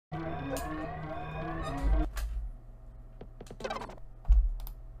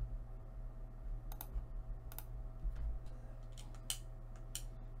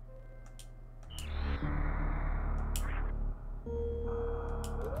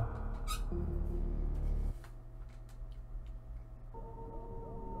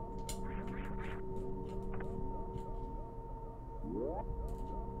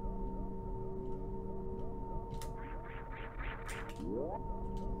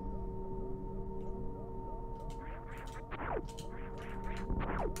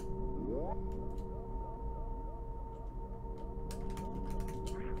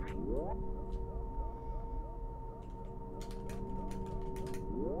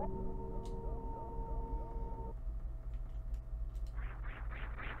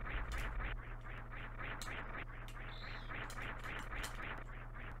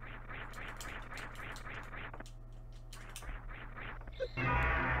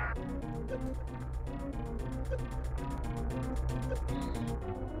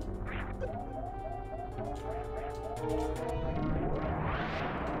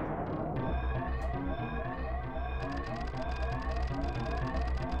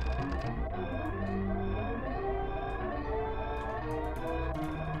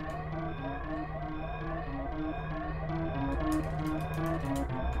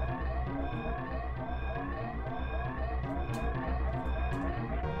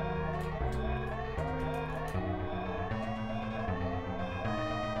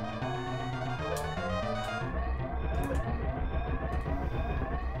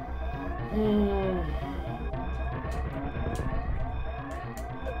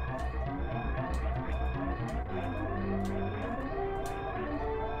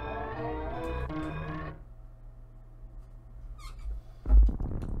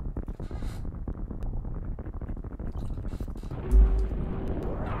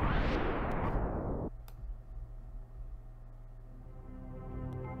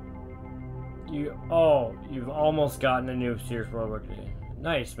You've almost gotten a new Sears Roebuck.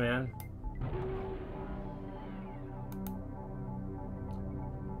 Nice, man.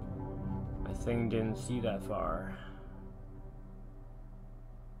 My thing didn't see that far.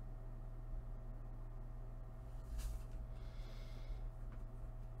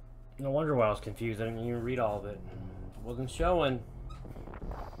 No wonder why I was confused. I didn't even read all of it. It wasn't showing.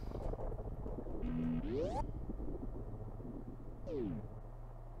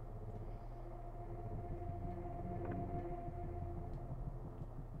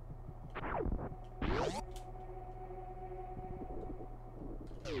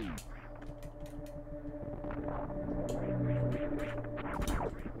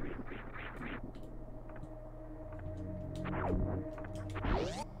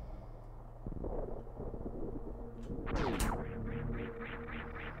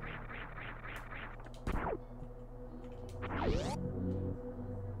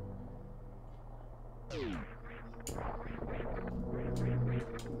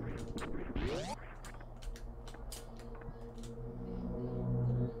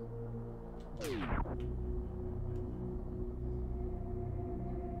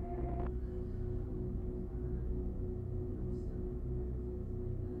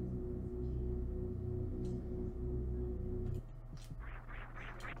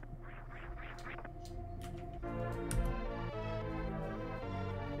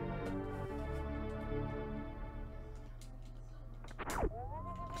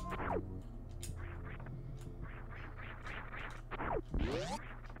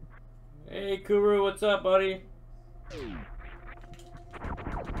 Hey Kuru, what's up, buddy?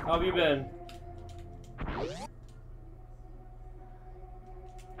 How have you been?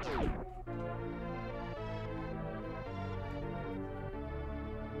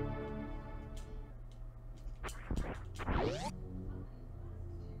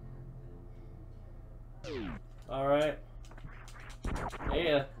 Alright.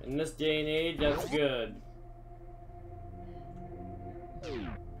 Yeah, in this day and age, that's good.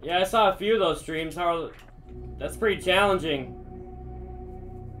 Yeah, I saw a few of those streams. That's pretty challenging.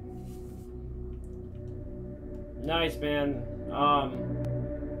 Nice, man.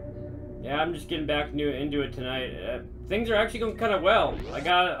 Yeah, I'm just getting back into it tonight. Things are actually going kind of well. I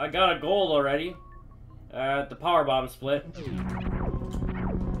got a gold already. The power bomb split.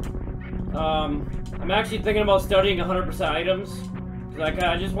 I'm actually thinking about studying 100% items. Cause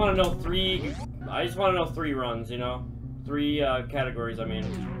I just want to know three. I just want to know 3 runs, you know, 3 categories. I mean,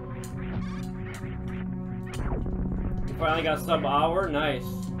 you finally got sub hour, nice.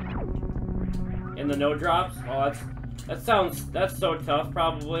 In the no drops. Oh, that's so tough,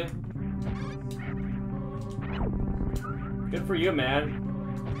 probably. Good for you, man.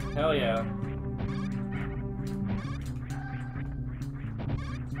 Hell yeah.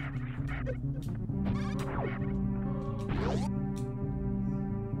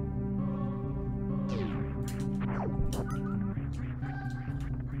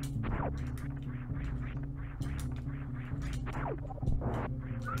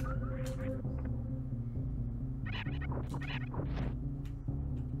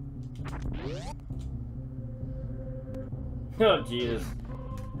 Oh, Jesus.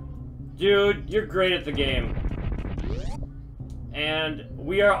 Dude, you're great at the game. And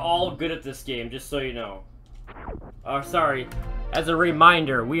we are all good at this game, just so you know. Sorry. As a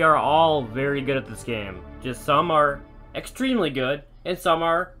reminder, we are all very good at this game. Just some are extremely good, and some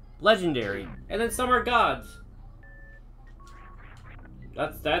are legendary. And then some are gods.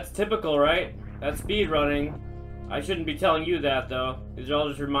 That's typical, right? That's speedrunning. I shouldn't be telling you that, though. These are all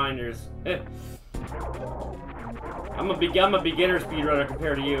just reminders. I'm a beginner speedrunner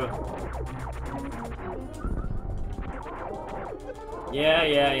compared to you.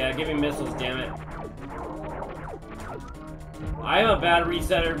 Yeah. Give me missiles, damn it. I am a bad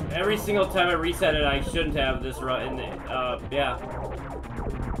resetter. Every single time I reset it, I shouldn't have this run. Yeah.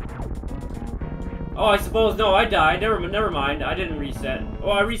 Oh, I suppose no, I died. Never mind. I didn't reset. Oh,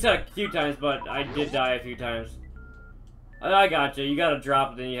 I reset a few times, but I did die a few times. I gotcha. You gotta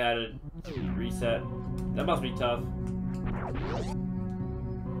drop it, then you had to reset. That must be tough.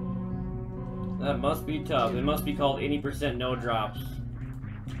 That must be tough. It must be called 80% no drops.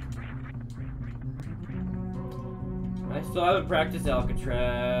 I still haven't practiced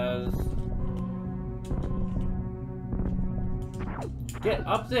Alcatraz. Get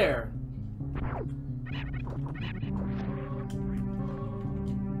up there!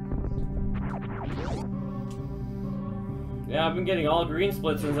 Yeah, I've been getting all green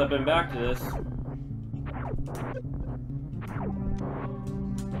splits since I've been back to this.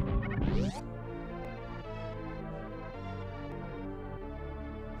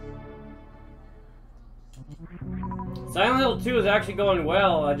 Silent Hill 2 is actually going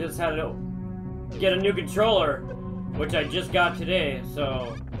well. I just had to get a new controller, which I just got today,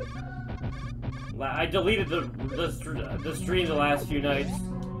 so... I deleted the streams the last few nights.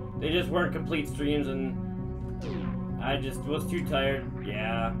 They just weren't complete streams, and I just was too tired.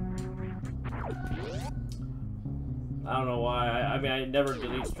 Yeah. I don't know why. I mean, I never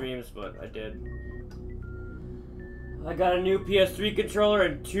delete streams, but I did. I got a new PS3 controller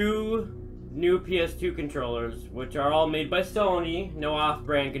and 2 new PS2 controllers, which are all made by Sony. No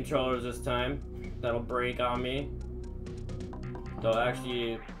off-brand controllers this time. That'll break on me. Though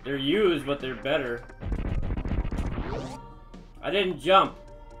actually, they're used, but they're better. I didn't jump.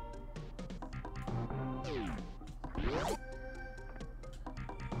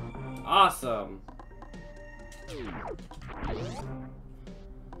 Awesome.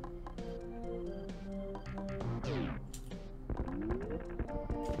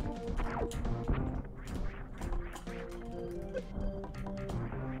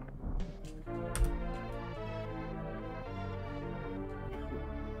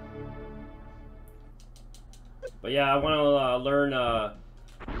 But yeah, I want to learn,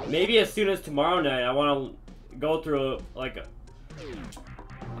 maybe as soon as tomorrow night, I want to go through, like,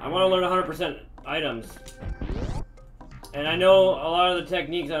 I want to learn 100% items. And I know a lot of the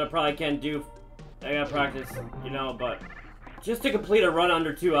techniques that I probably can't do, I gotta practice, you know, but just to complete a run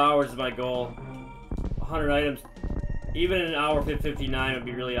under 2 hours is my goal. 100 items, even in an hour 59 would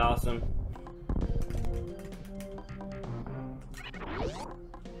be really awesome.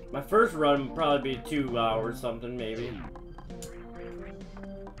 My first run would probably be 2 hours, something, maybe.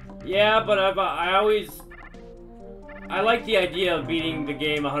 Yeah, but I like the idea of beating the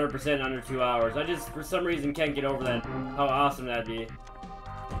game 100% under 2 hours. I just, for some reason, can't get over that, how awesome that'd be.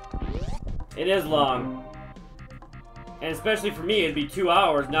 It is long. And especially for me, it'd be 2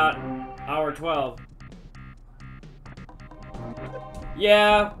 hours, not hour 12.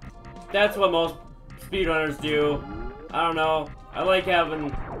 Yeah, that's what most speedrunners do. I don't know. I like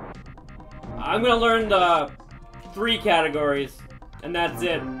having... I'm gonna learn the 3 categories, and that's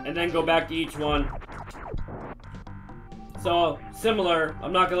it. And then go back to each one. So, similar.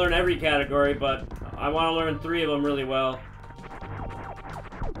 I'm not gonna learn every category, but I want to learn 3 of them really well.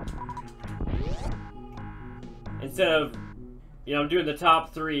 Instead of, you know, doing the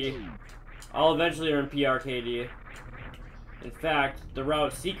top 3, I'll eventually learn PRKD. In fact, the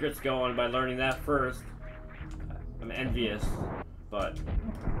route Secret's going by learning that first. I'm envious, but...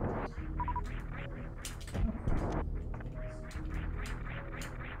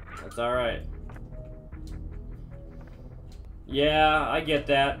 that's alright. Yeah, I get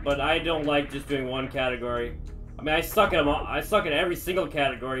that, but I don't like just doing one category. I mean, I suck at them all. I suck at every single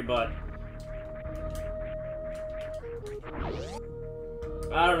category, but...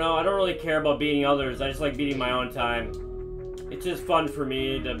 I don't know, I don't really care about beating others. I just like beating my own time. It's just fun for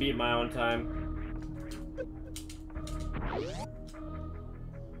me to beat my own time.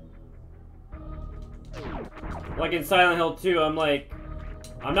 Like in Silent Hill 2, I'm like,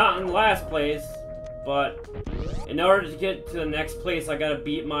 I'm not in last place, but in order to get to the next place, I gotta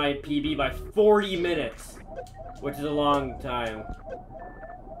beat my PB by 40 minutes, which is a long time.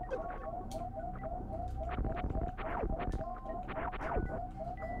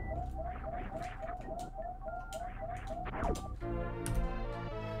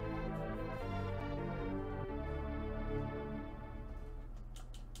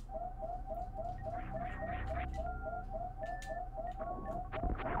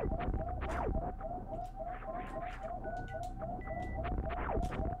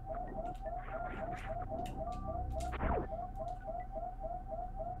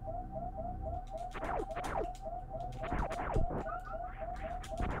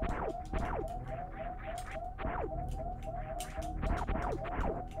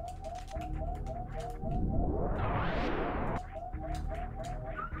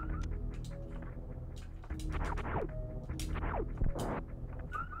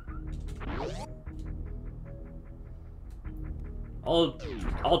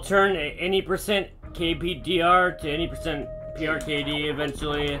 I'll turn any percent KPDR to any percent PRKD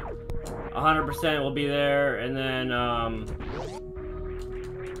eventually. 100% will be there, and then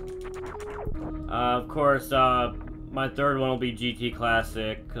of course my third one will be GT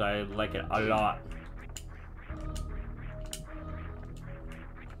Classic because I like it a lot.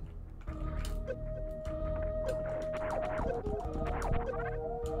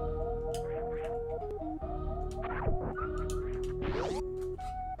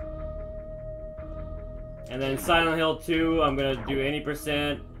 And then Silent Hill 2, I'm gonna do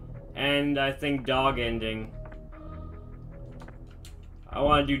 80%, and I think dog ending. I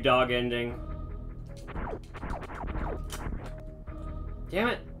want to do dog ending. Damn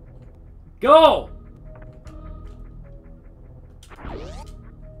it! Go!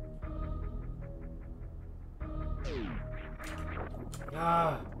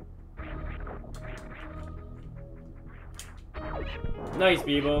 Ah. Nice,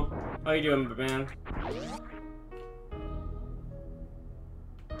 Beeble. How you doing, man?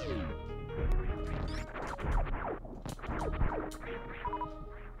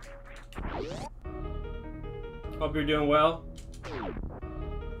 Hope you're doing well.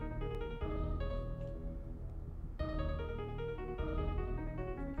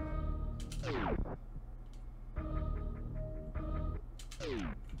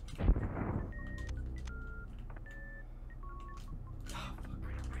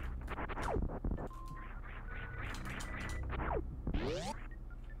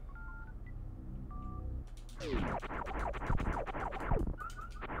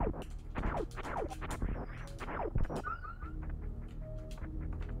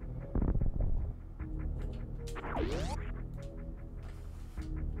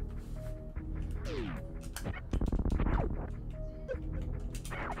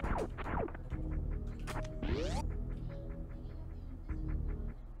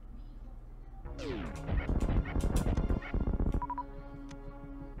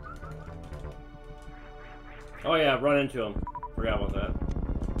 Oh yeah, run into him. Forgot about that.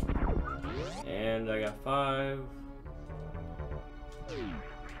 And I got 5.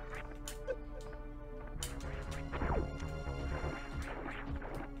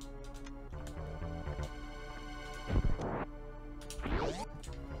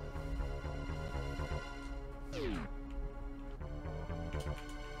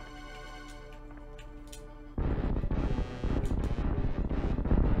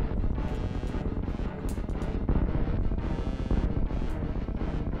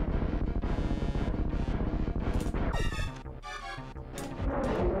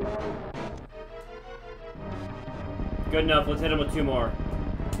 Good enough, let's hit him with 2 more.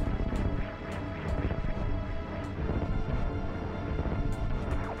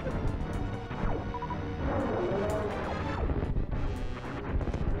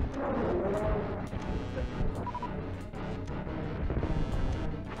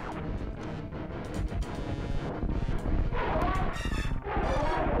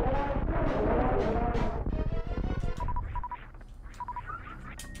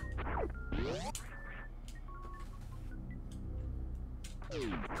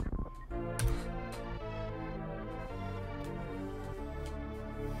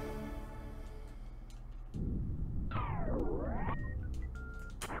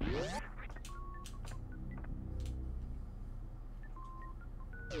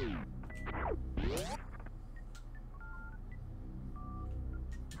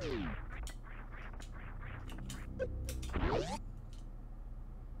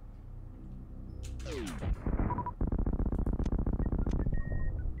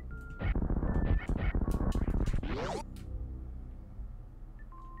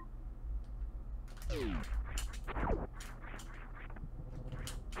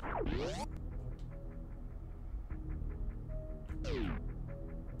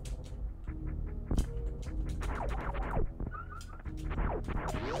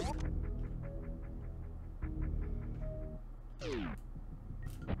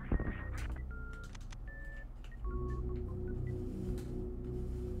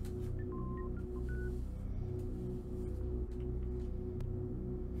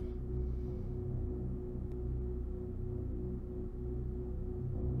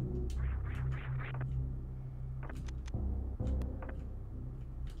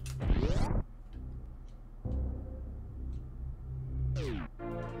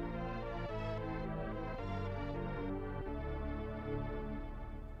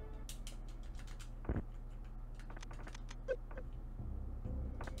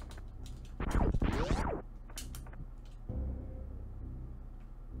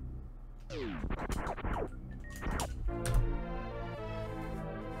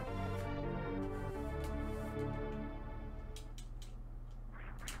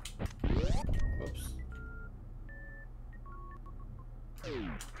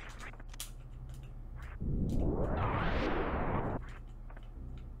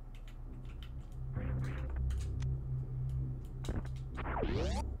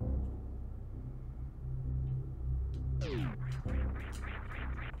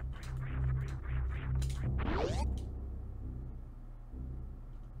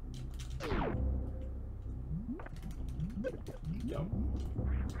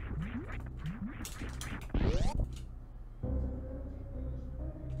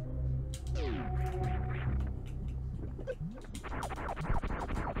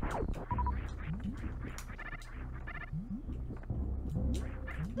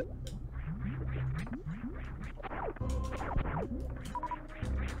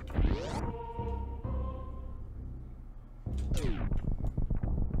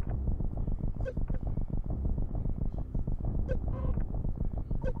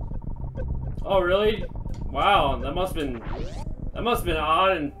 Oh, really? Wow, that must have been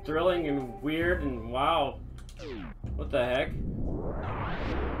odd and thrilling and weird and wow. What the heck?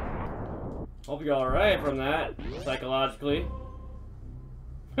 Hope you're alright from that, psychologically.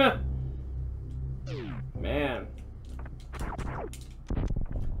 Man.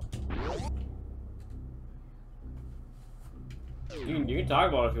 You can talk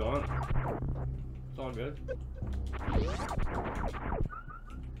about it if you want. It's all good.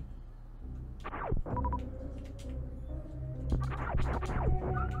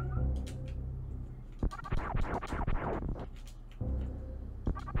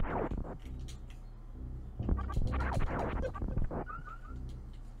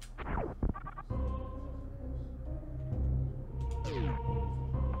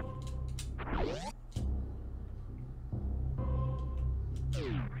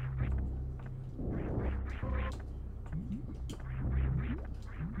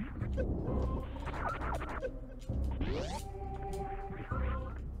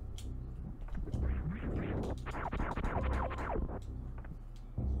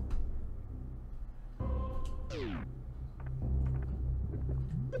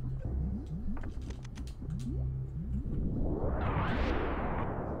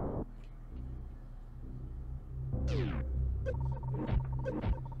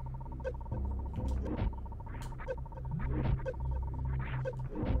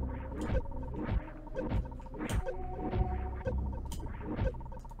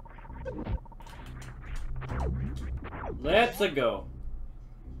 Let's go.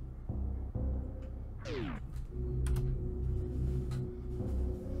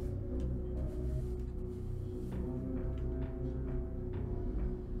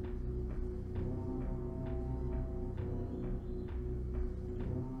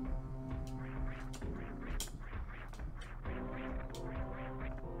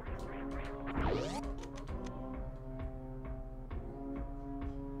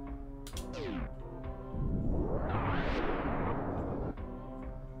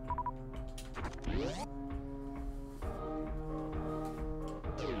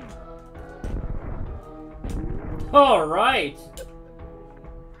 All right.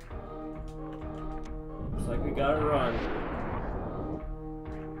 Looks like we gotta run.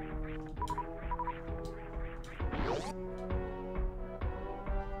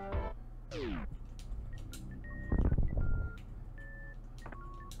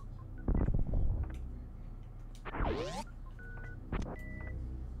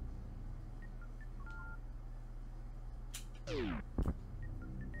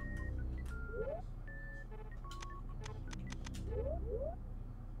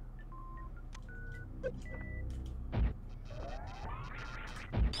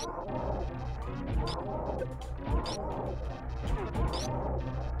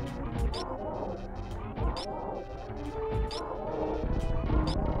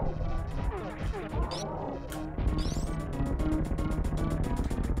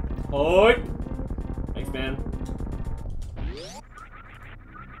 Oi! Thanks, man.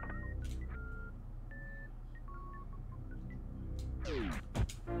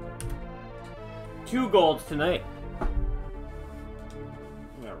 Two golds tonight.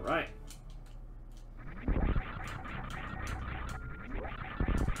 All right.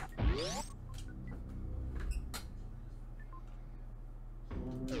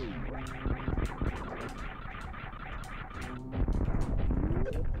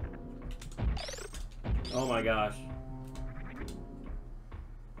 Oh my gosh.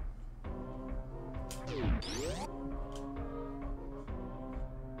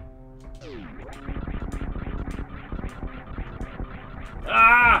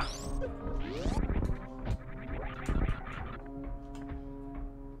 Ah!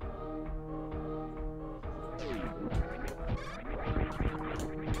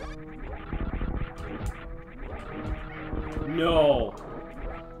 No.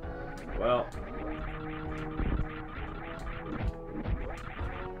 Well.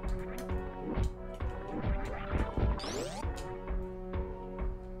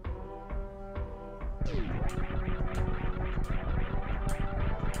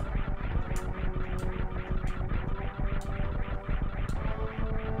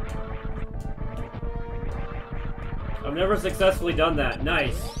 I've never successfully done that.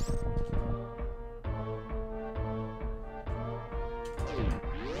 Nice.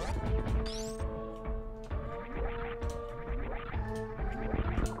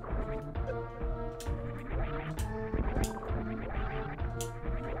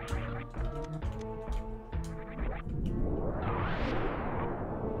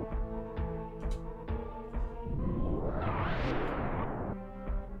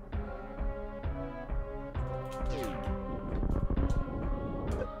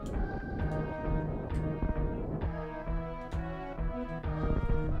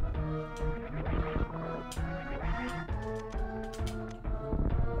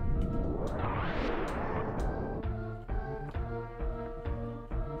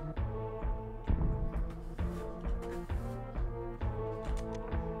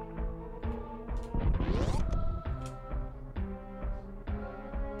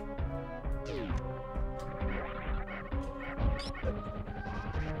 I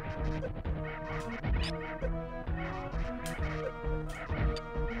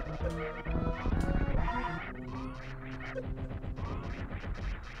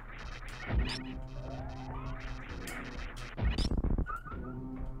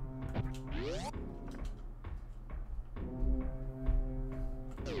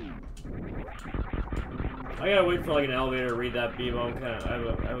gotta wait for like an elevator to read that beam. I'm kinda, I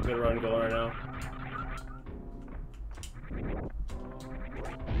have a good run going right now.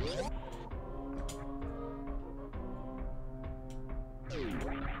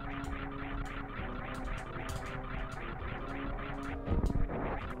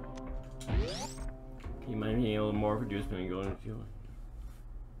 Can you mind me a little more for do spinning going to feel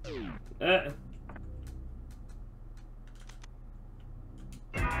like? Yeah.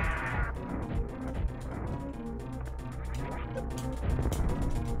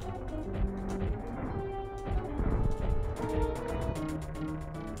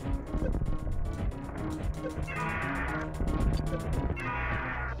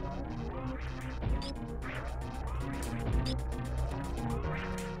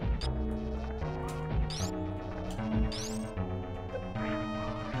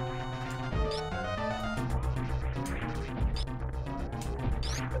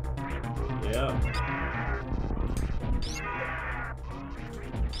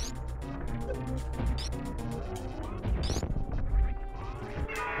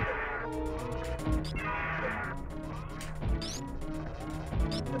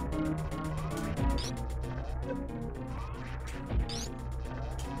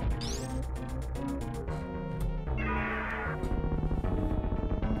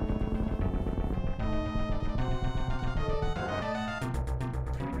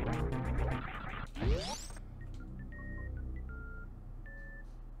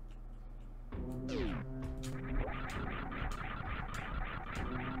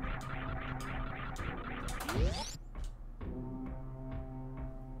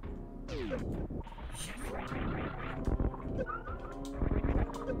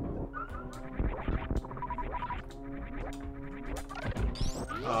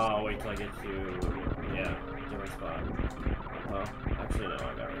 Oh, wait till I get to, yeah, different spot. Well, actually no, I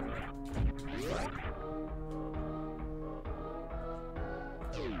got rid of that. It's fine.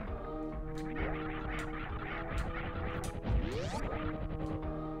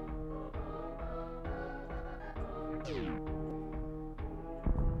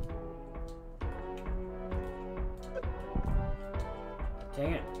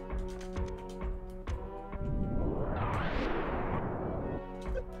 Dang it.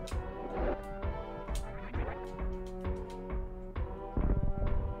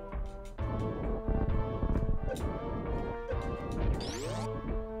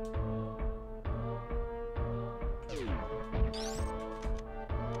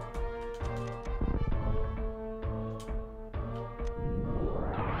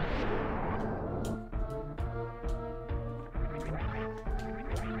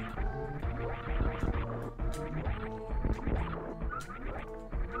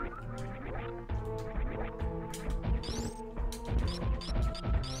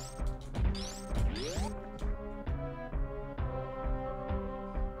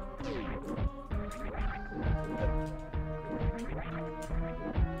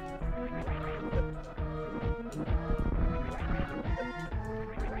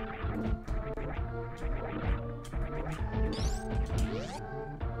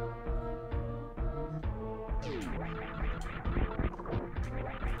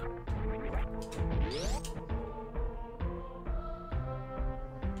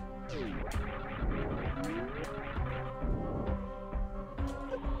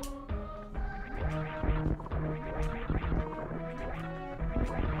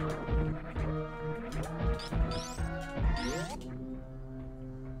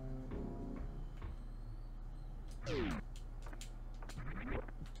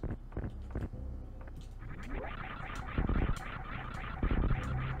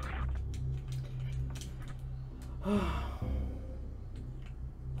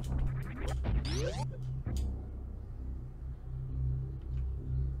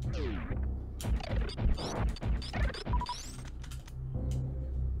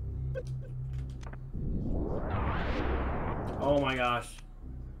 Oh my gosh.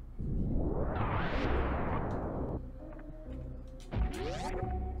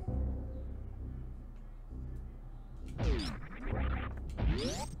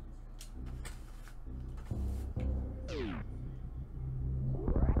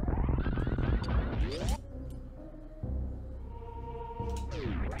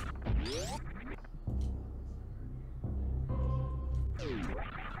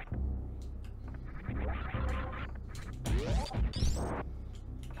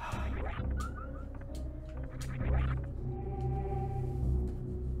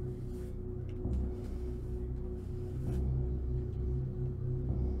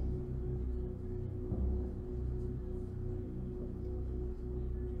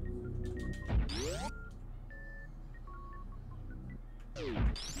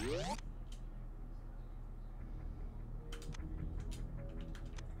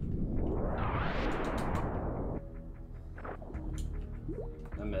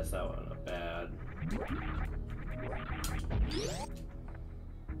 I messed that one up bad.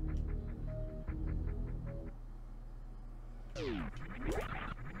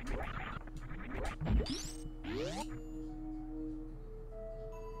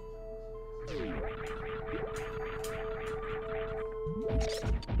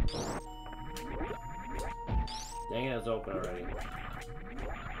 Dang it, it's open already.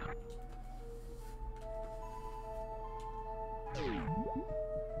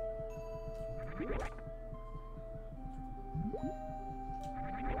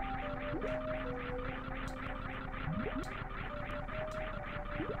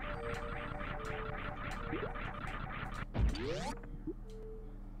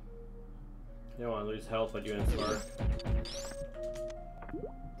 You don't want to lose health by doing smart.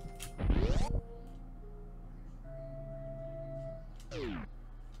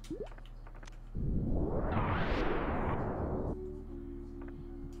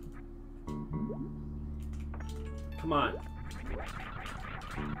 Come on.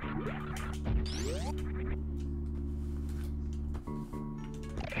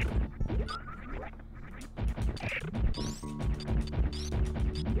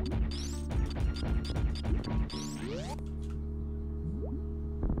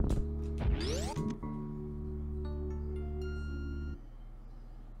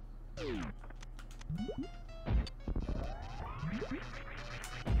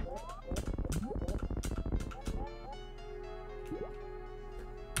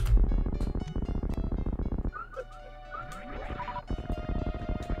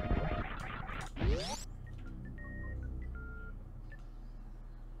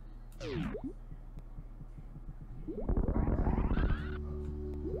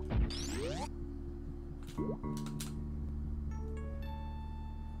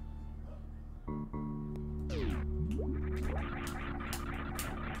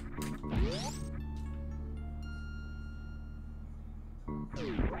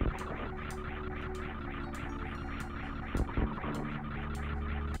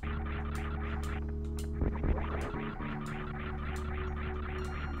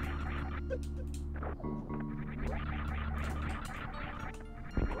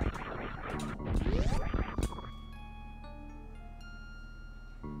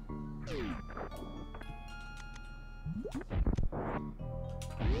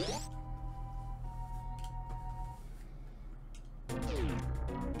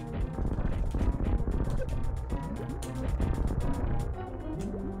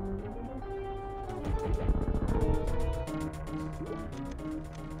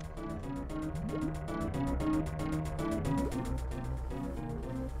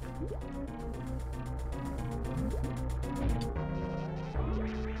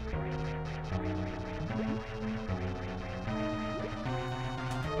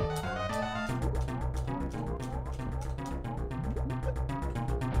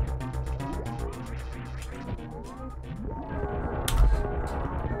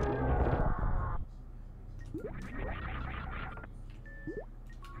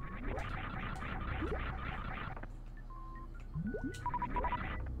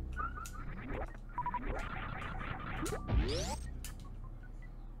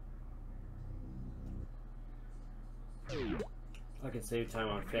 I can save time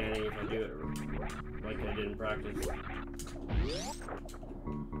on fanning if I do it like I did in practice.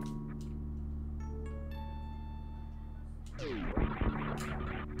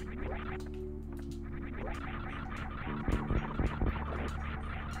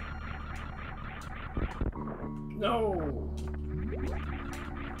 No!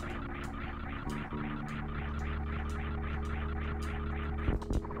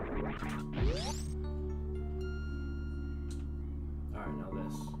 Alright, now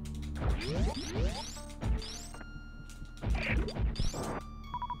this.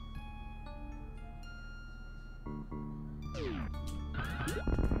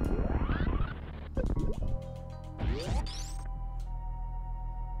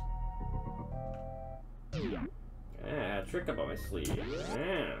 Yeah, trick up on my sleeve.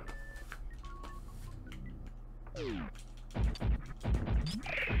 Yeah.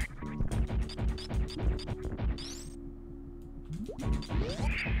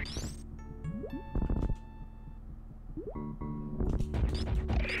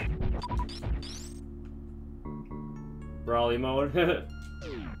 Brawly mode.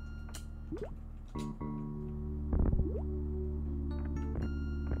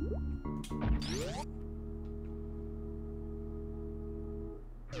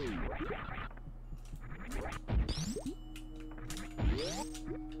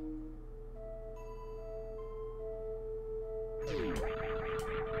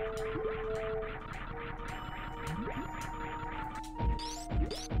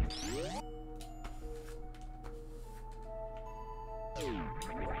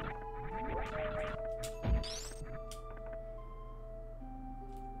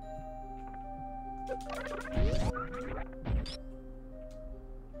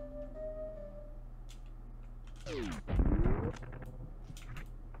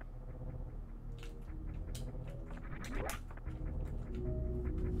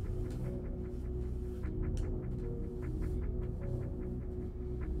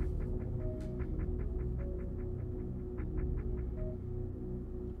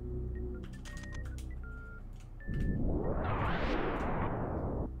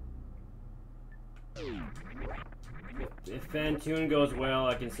 If Fantune goes well,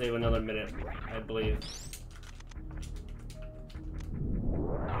 I can save another minute, I believe.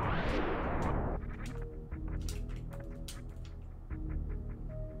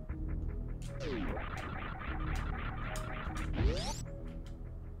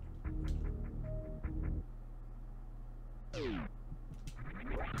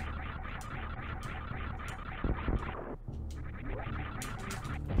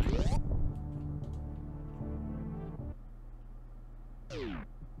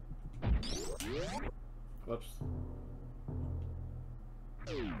 Whoops.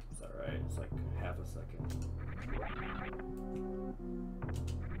 It's alright, it's like half a second.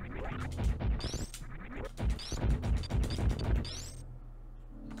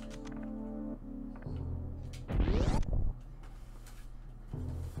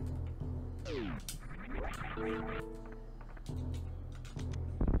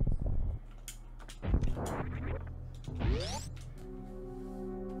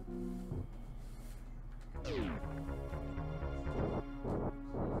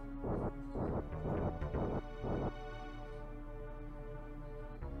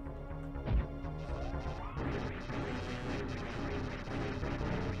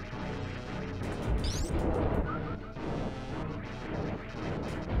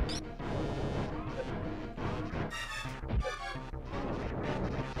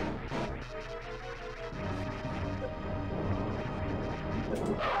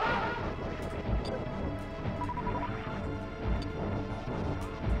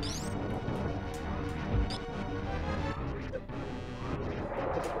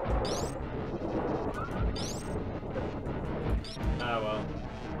 Ah, well.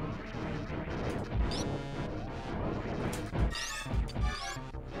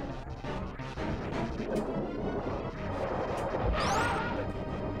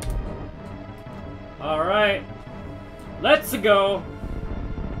 All right, let's go.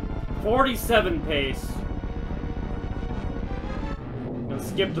 47 pace. Gonna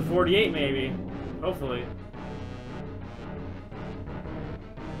skip to 48 maybe, hopefully.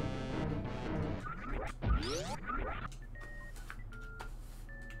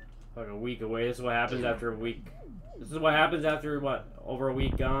 Like a week away. This is what happens after a week. This is what happens after, what, over a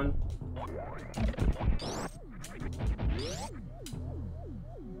week gone?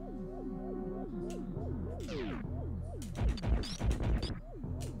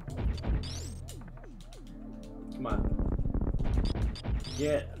 Come on.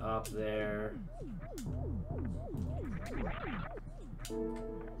 Get up there.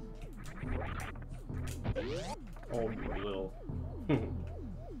 Oh, you little.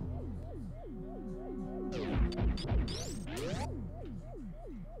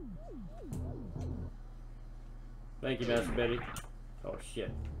 Thank you, Master Betty. Oh,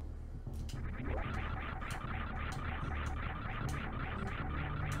 shit.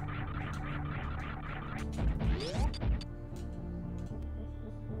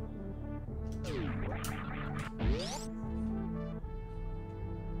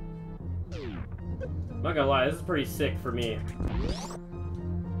 I'm not gonna lie, this is pretty sick for me.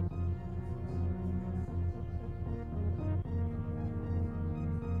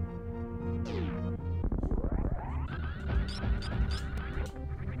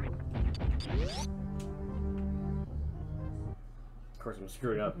 Of course, I'm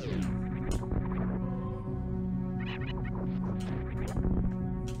screwed up.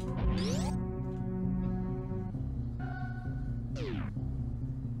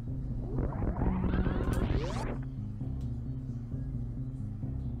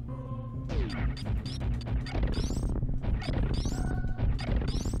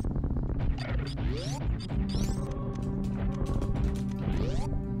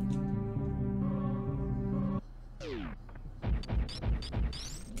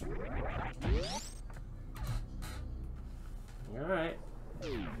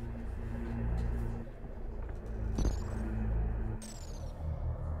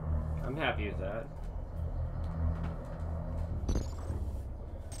 happy with that.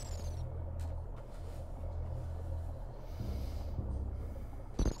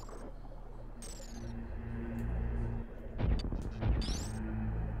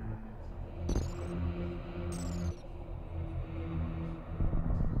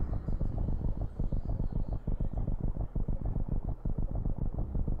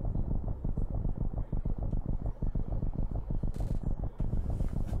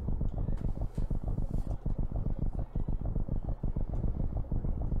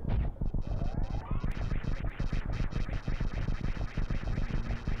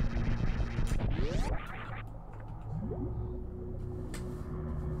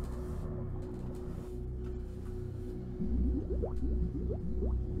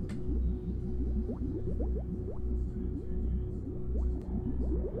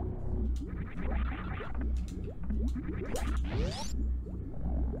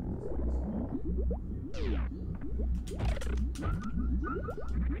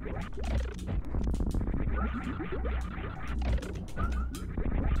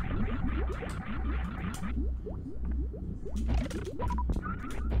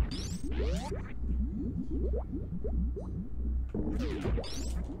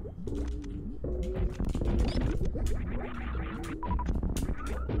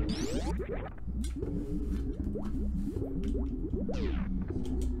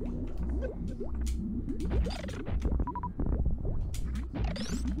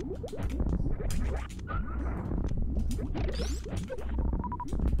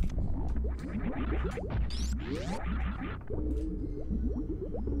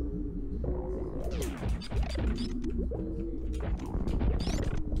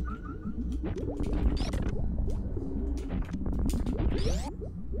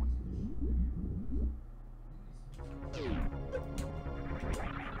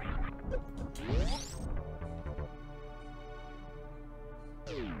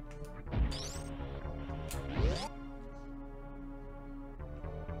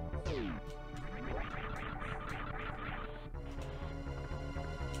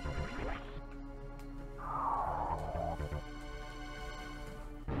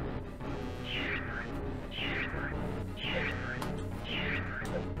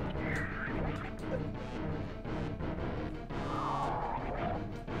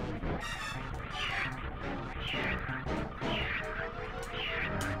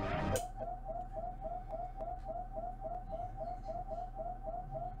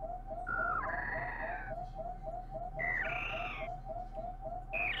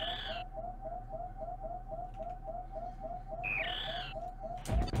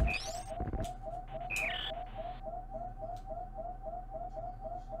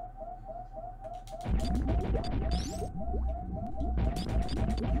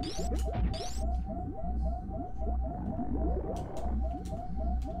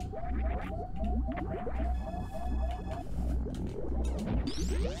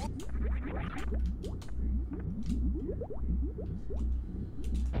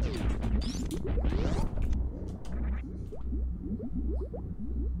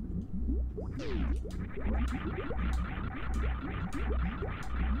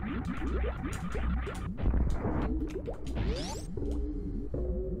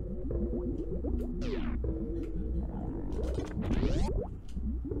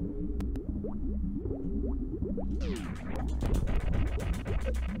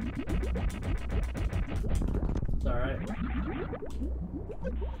 It's alright.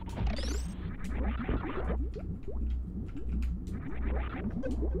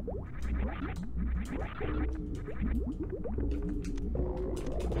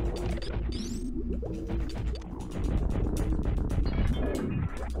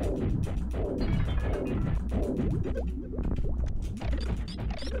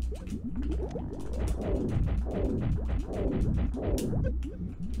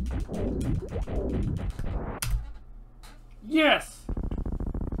 Yes!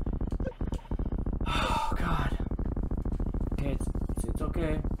 Oh, God. Okay, it's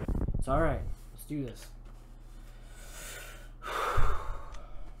okay. It's alright. Let's do this.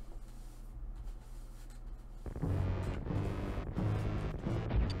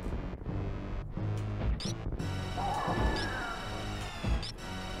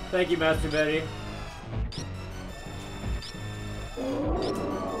 Thank you, Master Betty.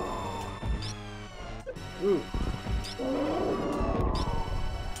 Ooh.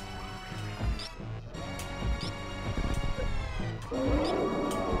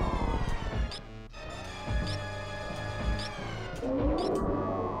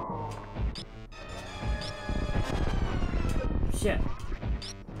 Shit.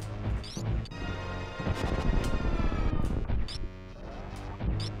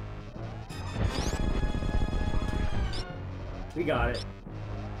 We got it.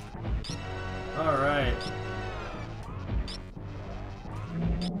 Alright.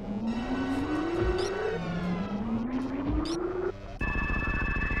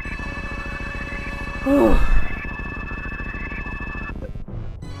 Whew.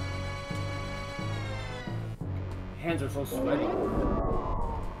 Hands are so sweaty.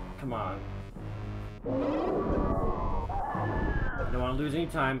 Come on. I don't want to lose any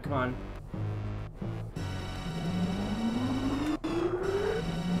time. Come on.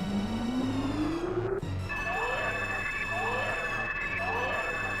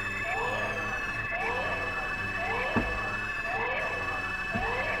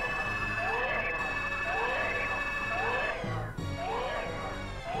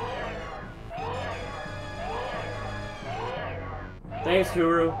 Thanks,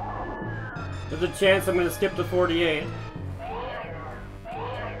 Kuru. There's a chance I'm gonna skip to 48.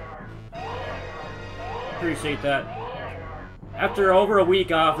 Appreciate that. After over a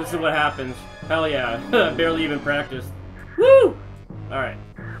week off, this is what happens. Hell yeah. Barely even practiced. Woo! Alright.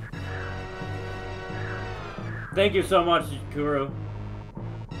 Thank you so much, Kuru.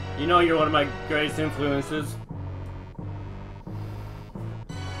 You know you're one of my greatest influences.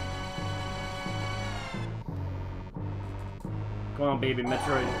 Come on, baby,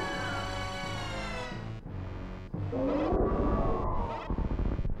 Metroid.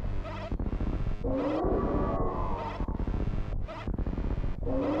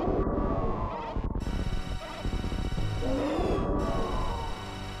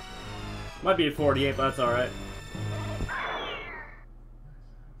 Might be a 48, but that's alright.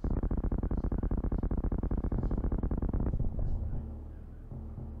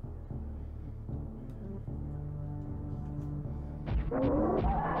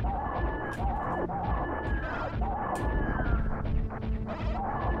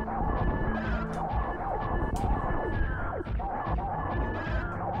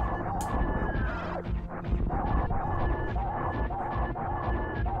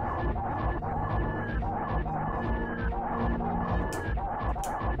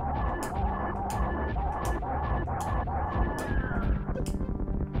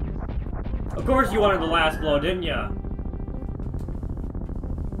 Of course you wanted the last blow, didn't ya?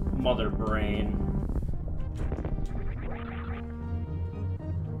 Mother brain.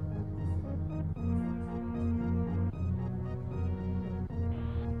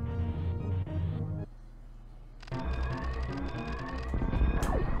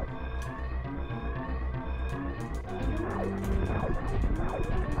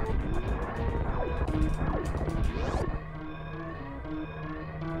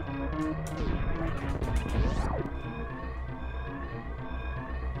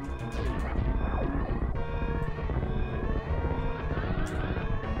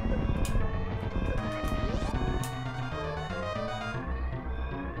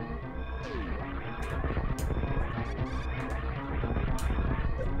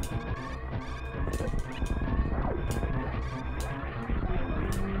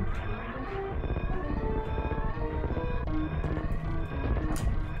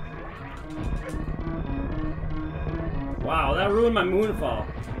 Wow, that ruined my moonfall.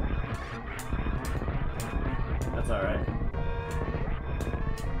 That's alright.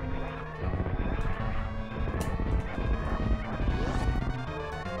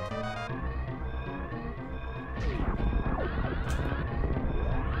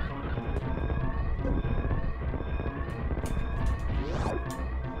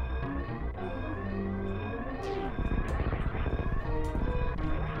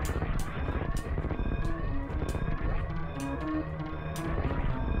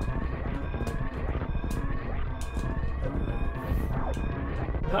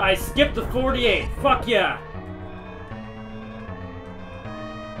 I skipped the 48. Fuck yeah.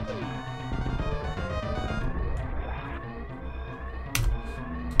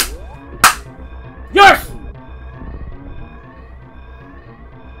 Yes!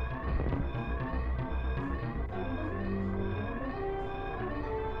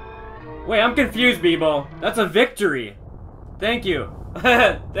 Wait, I'm confused, Bebo. That's a victory. Thank you.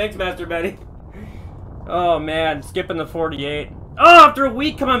 Thanks, Master Betty. Oh man, skipping the 48. Oh, after a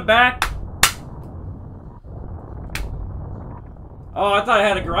week coming back! Oh, I thought I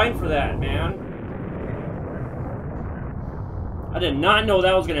had a grind for that, man. I did not know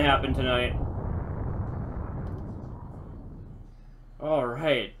that was gonna happen tonight.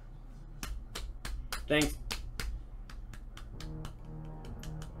 Alright. Thanks.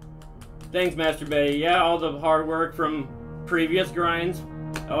 Thanks, Master Betty. Yeah, all the hard work from previous grinds.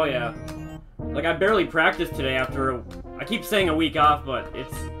 Oh, yeah. Like, I barely practiced today after I keep saying a week off, but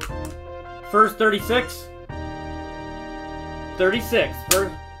it's first 36. 36.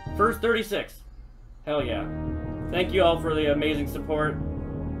 First 36. Hell yeah. Thank you all for the amazing support.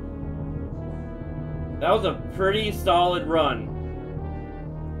 That was a pretty solid run.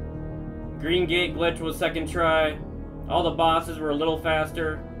 Green Gate glitch was second try. All the bosses were a little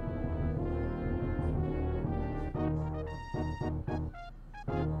faster.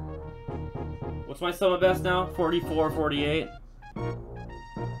 What's my sum of best now? 44, 48.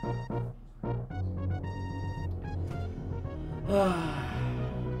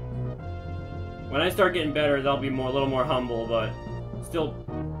 When I start getting better, they'll be a little more humble, but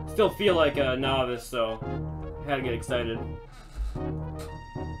still feel like a novice, so I had to get excited.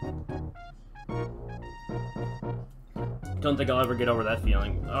 Don't think I'll ever get over that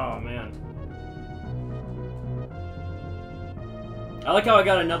feeling. Oh man. I like how I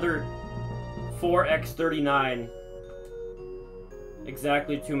got another 4x39.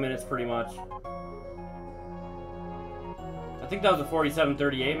 Exactly 2 minutes pretty much. I think that was a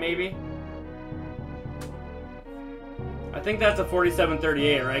 4738 maybe? I think that's a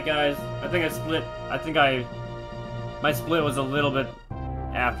 4738, right guys? I think I split, my split was a little bit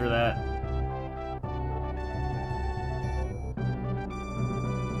after that.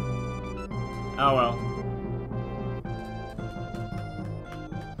 Oh well.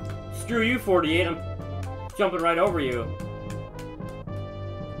 Screw you, 48, I'm jumping right over you.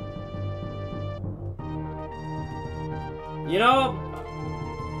 You know,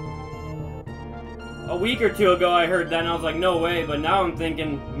 a week or two ago I heard that and I was like, no way, but now I'm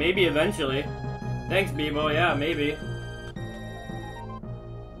thinking, maybe eventually. Thanks, Bebo, yeah, maybe.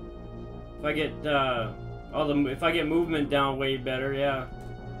 If I get, if I get movement down way better, yeah.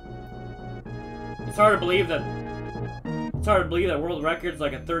 It's hard to believe that world record's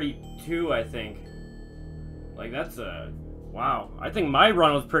like a 32, I think. Like, that's a, wow. I think my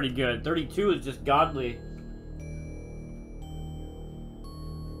run was pretty good. 32 is just godly.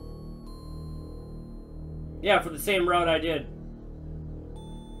 Yeah, for the same route I did.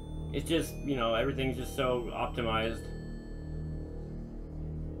 It's just, you know, everything's just so optimized.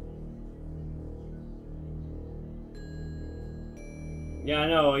 Yeah, I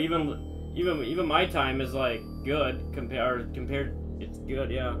know, even my time is like good compared it's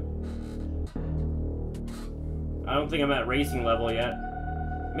good, yeah. I don't think I'm at racing level yet.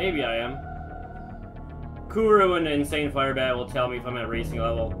 Maybe I am. Kuru and Insane Firebat will tell me if I'm at racing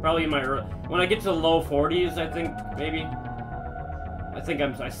level. Probably in my when I get to the low 40s, I think maybe.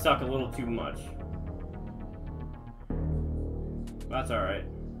 I suck a little too much. That's all right.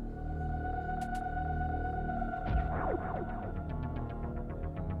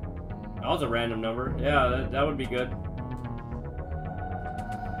 That was a random number. Yeah, that would be good.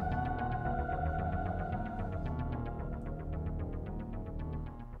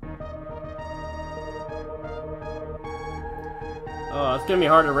 Oh, it's gonna be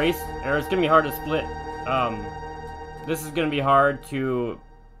hard to race, or it's gonna be hard to split. This is gonna be hard to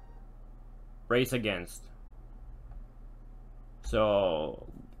race against. So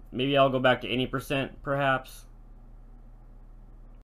maybe I'll go back to 80%, perhaps.